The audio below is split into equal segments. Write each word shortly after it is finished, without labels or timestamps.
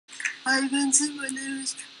Hi Vincent, my name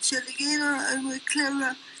is Shelly Gaynor. I'm with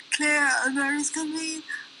Claire and Mary's campaign.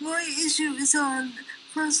 My issue is on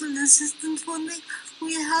personal assistance funding.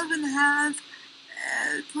 We haven't had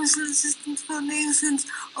personal assistance funding since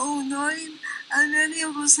 '09, and many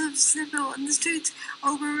of us have slipped out on the streets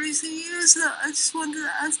over recent years. So I just wanted to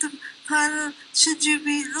ask the panel, should you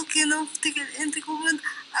be lucky enough to get into government,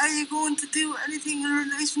 are you going to do anything in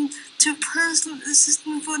relation to personal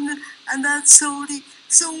assistance funding? And that's solely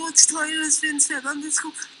so much time has been spent on this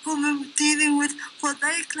government dealing with what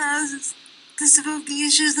they class as disability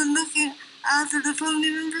issues and looking after the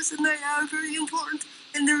family members, and they are very important.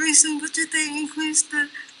 In the recent budget, they increased the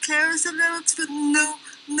carers allowance, but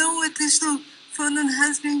no additional funding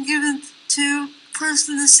has been given to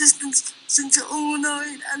personal assistance since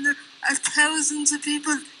 '09, and there are thousands of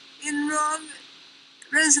people in wrong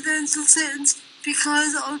residential settings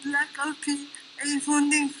because of lack of PA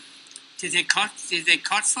funding. Did they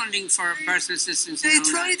cut funding for personal assistance? They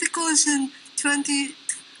tried to cut in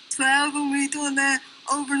 2012 when we done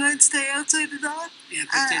overnight stay outside the door. Yeah,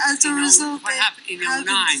 but as a result, what happened in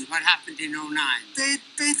 '09? What happened in '09? They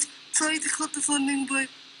tried to cut the funding by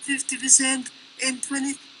 50% in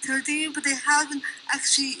 2013, but they haven't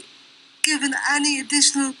actually given any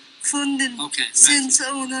additional funding since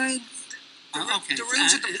 '09.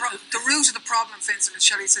 The root of the problem, Vincent and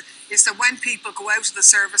Shelly, is that when people go out of the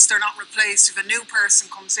service, they're not replaced. If a new person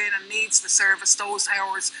comes in and needs the service, those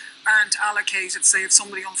hours aren't allocated. Say if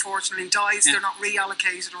somebody unfortunately dies, they're not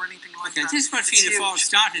reallocated or anything like that. This is where Fianna Fáil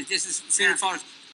started. This is Fianna Fáil